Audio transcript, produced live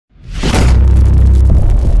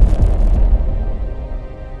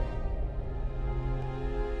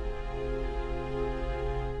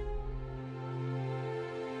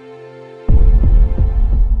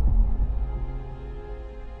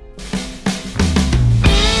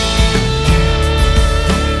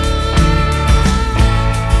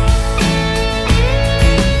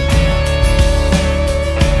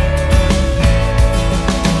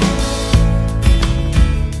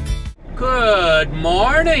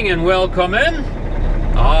evening and welcome in.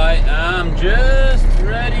 I am just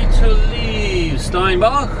ready to leave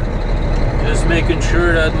Steinbach. Just making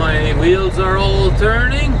sure that my wheels are all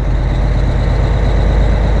turning.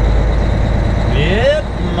 Yep,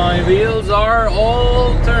 my wheels are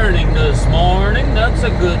all turning this morning. That's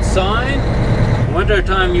a good sign.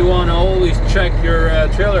 Wintertime, you want to always check your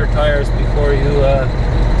trailer tires before you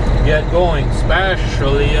get going,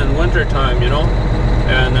 especially in wintertime, you know.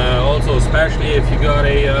 And also especially if you got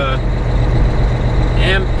a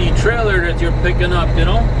empty trailer that you're picking up, you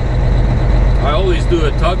know. I always do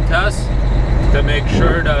a tug test to make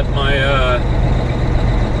sure that my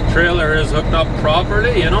trailer is hooked up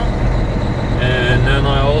properly, you know. And then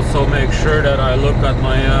I also make sure that I look at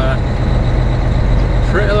my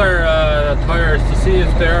trailer tires to see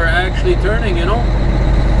if they're actually turning, you know.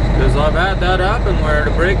 Because I've had that happen where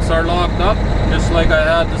the brakes are locked up, just like I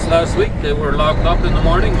had this last week. They were locked up in the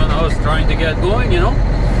morning when I was trying to get going, you know.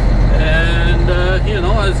 And you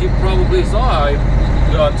know, as you probably saw, I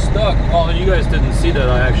got stuck. Well, you guys didn't see that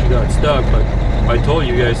I actually got stuck, but I told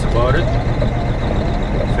you guys about it.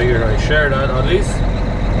 I figured I'd share that at least.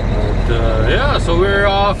 But yeah, so we're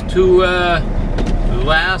off to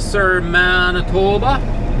Vasser, Manitoba.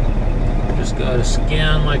 Just gotta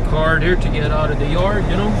scan my card here to get out of the yard,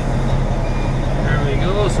 you know. There we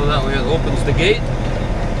go, so that way it opens the gate.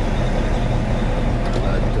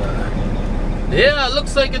 But yeah, it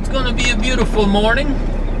looks like it's gonna be a beautiful morning.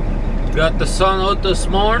 Got the sun out this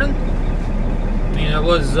morning. I mean, it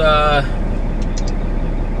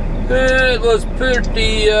was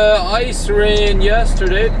pretty ice rain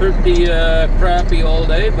yesterday, pretty crappy all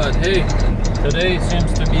day, but hey, today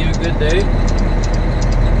seems to be a good day.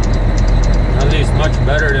 At least much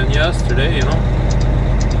better than yesterday, you know.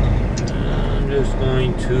 I'm just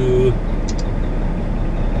going to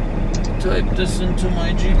type this into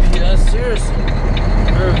my GPS here. So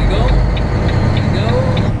there we go.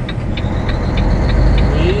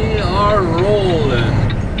 We are rolling.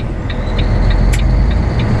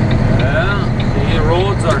 Yeah, the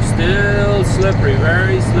roads are still slippery,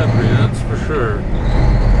 very slippery, that's for sure.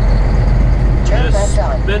 Just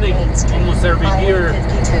spinning almost every gear.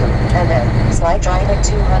 And then slide right at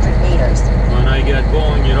 200 meters. When I get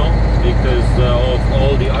going, you know, because of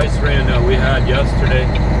all the ice rain that we had yesterday.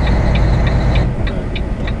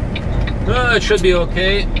 It should be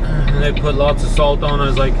okay. They put lots of salt on,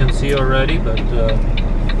 as I can see already, but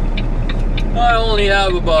I only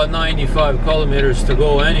have about 95 kilometers to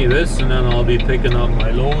go anyways, and then I'll be picking up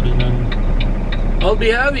my load, and then I'll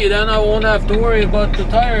be happy. Then I won't have to worry about the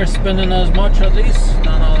tires spinning as much, at least.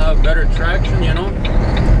 Then I'll have better traction, you know.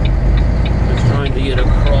 Just trying to get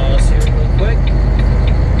across here real quick.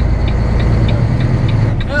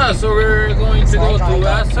 Yeah, so we're going to go to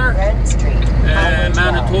Vasser,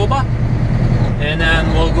 Manitoba, and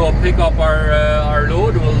then we'll go pick up our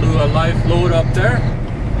load. We'll do a live load up there,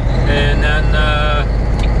 and then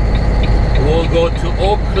we'll go to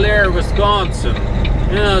Eau Claire, Wisconsin.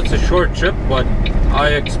 Yeah, it's a short trip, but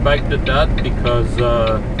I expected that because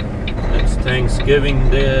it's Thanksgiving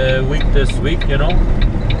the week this week, you know.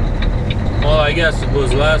 Well, I guess it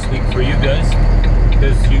was last week for you guys,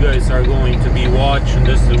 because you guys are going to be watching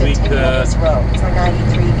this the week this road for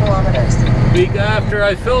 93 kilometers. Week after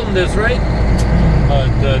I filmed this, right?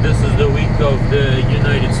 But this is the week of the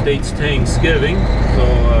United States Thanksgiving, so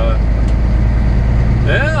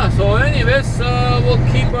yeah. So anyways, we'll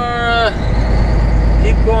keep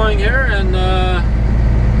going here, and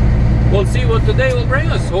we'll see what the day will bring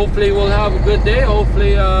us. Hopefully we'll have a good day.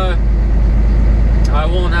 Hopefully I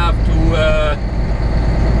won't have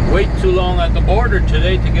to wait too long at the border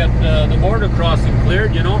today to get the border crossing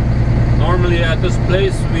cleared, you know. Normally at this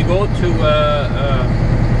place we go to,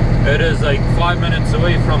 it is like 5 minutes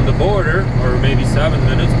away from the border, or maybe 7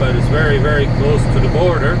 minutes, but it's very, very close to the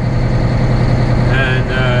border.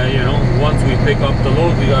 And you know, once we pick up the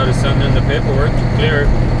load, we got to send in the paperwork to clear,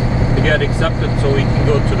 to get accepted, so we can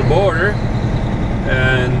go to the border.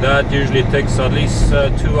 And that usually takes at least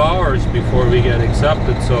 2 hours before we get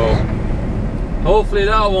accepted. So hopefully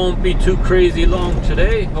that won't be too crazy long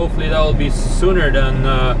today. Hopefully that will be sooner than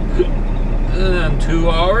 2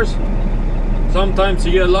 hours. Sometimes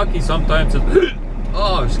you get lucky, sometimes it's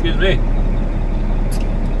oh, excuse me.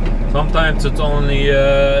 Sometimes it's only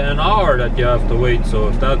an hour that you have to wait. So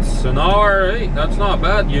if that's an hour, hey, that's not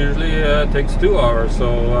bad. Usually it takes 2 hours.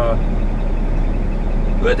 So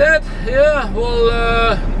with that, yeah,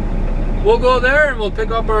 we'll go there and we'll pick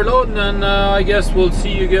up our load, and then I guess we'll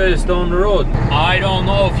see you guys down the road. I don't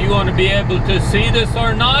know if you're going to be able to see this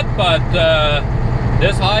or not, but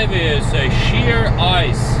this highway is a sheer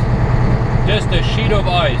ice, just a sheet of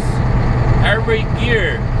ice. every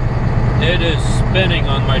gear it is spinning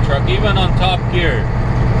on my truck, even on top gear.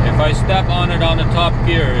 If I step on it on the top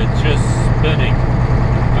gear, it's just spinning.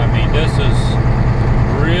 I mean, this is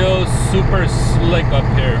real super slick up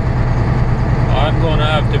here. I'm gonna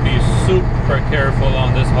have to be super careful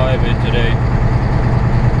on this highway today.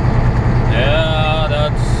 Yeah,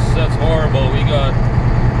 that's horrible. We got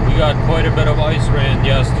quite a bit of ice rain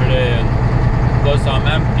yesterday, and plus I'm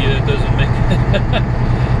empty. It doesn't make it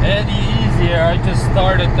any easier. I just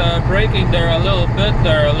started braking there a little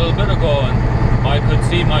bit ago, and I could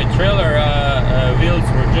see my trailer wheels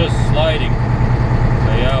were just sliding. So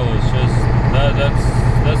yeah, it was just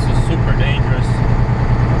this is super dangerous.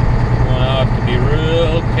 I'm gonna have to be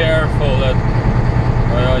real careful that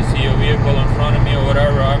when I see a vehicle in front of me or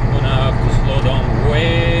whatever, I'm gonna have to slow down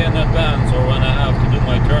way in advance, or when I have to do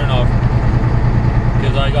my turn off,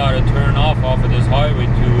 because I gotta turn off of this highway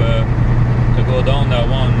to go down that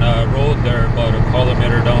one road there, about a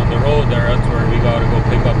kilometer down the road there. That's where we gotta go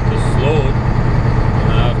pick up this load.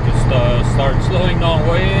 And I have to start slowing down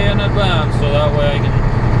way in advance, so that way I can,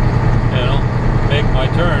 you know, make my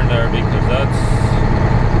turn there, because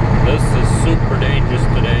this is super dangerous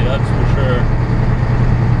today, that's for sure.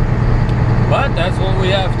 But that's what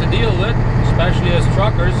we have to deal with, especially as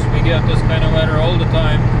truckers. We get this kind of weather all the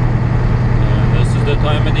time, and this is the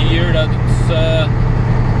time of the year that it's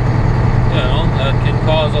you know, that can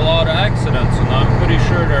cause a lot of accidents, and I'm pretty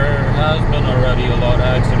sure there has been already a lot of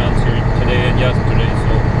accidents here today and yesterday,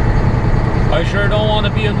 so I sure don't want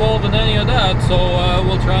to be involved in any of that, so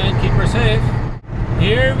we'll try and keep her safe.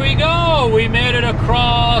 Here we go, we made it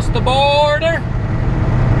across the border.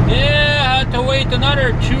 Yeah, I had to wait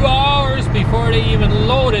another 2 hours before they even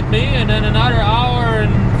loaded me, and then another hour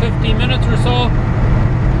and 15 minutes or so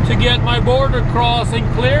to get my border crossing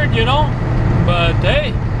cleared, you know. But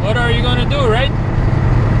hey, what are you gonna do, right?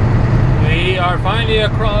 We are finally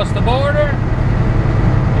across the border,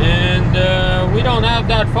 and we don't have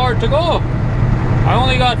that far to go. I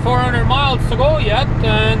only got 400 miles to go yet,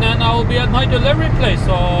 and then I will be at my delivery place.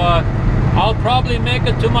 So I'll probably make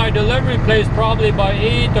it to my delivery place probably by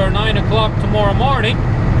 8 or 9 o'clock tomorrow morning,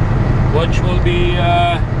 which will be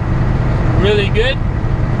really good.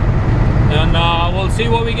 And we'll see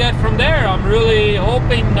what we get from there. I'm really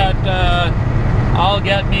hoping that I'll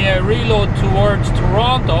get me a reload towards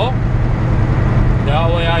Toronto.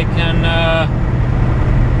 That way I can,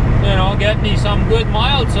 you know, get me some good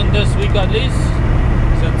miles on this week at least,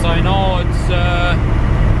 since I know it's,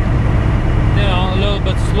 you know, a little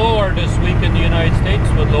bit slower this week in the United States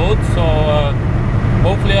with loads. So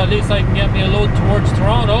hopefully at least I can get me a load towards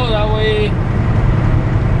Toronto. That way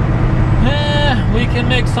we can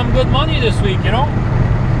make some good money this week, you know.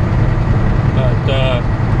 But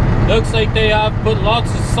looks like they have put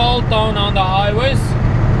lots of salt down on the highways,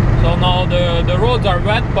 so now the roads are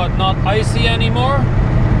wet but not icy anymore,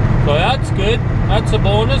 so that's good. That's a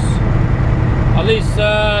bonus, at least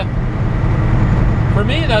for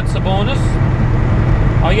me. That's a bonus.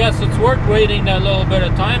 I guess it's worth waiting that little bit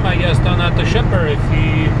of time, I guess, down at the shipper if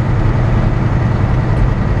he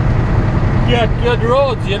get good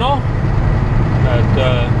roads, you know. But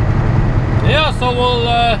yeah, so we'll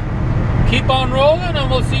keep on rolling, and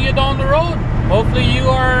we'll see you down the road. Hopefully you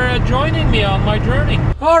are joining me on my journey.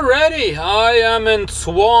 Alrighty, I am in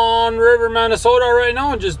Swan River, Minnesota right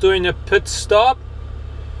now, just doing a pit stop.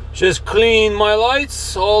 Just clean my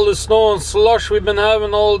lights, all the snow and slush we've been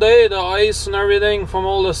having all day, the ice and everything from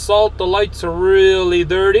all the salt. The lights are really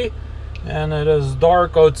dirty, and it is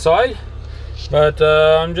dark outside. But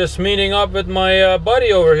I'm just meeting up with my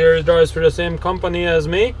buddy over here. He drives for the same company as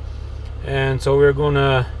me, and so we're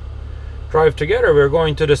gonna drive together. We're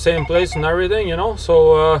going to the same place and everything, you know.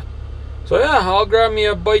 So yeah, I'll grab me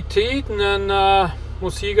a bite to eat, and then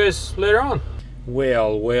we'll see you guys later on.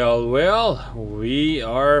 Well, we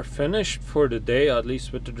are finished for the day, at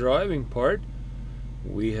least with the driving part.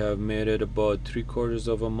 We have made it about 3/4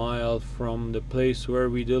 of a mile from the place where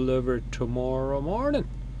we deliver tomorrow morning.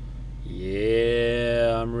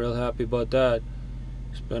 Yeah, I'm real happy about that.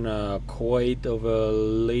 It's been quite of a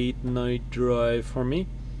late night drive for me.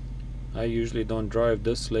 I usually don't drive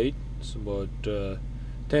this late. It's about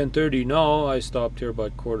 10:30 now. I stopped here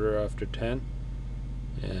about 10:15.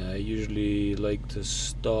 I usually like to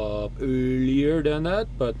stop earlier than that,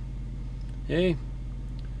 but hey,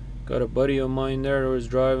 got a buddy of mine there who was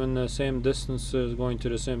driving the same distance as going to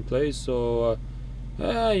the same place, so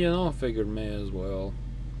you know, figured may as well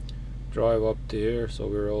drive up to here. So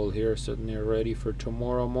we're all here sitting here ready for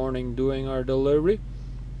tomorrow morning doing our delivery,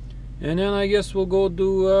 and then I guess we'll go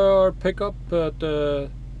do our pickup at the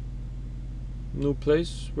new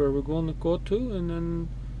place where we're going to go to, and then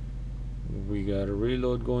we got a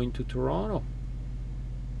reload going to Toronto.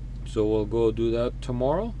 So we'll go do that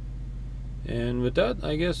tomorrow. And with that,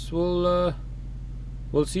 I guess we'll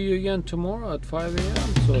see you again tomorrow at 5 a.m.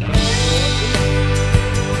 So thanks for watching.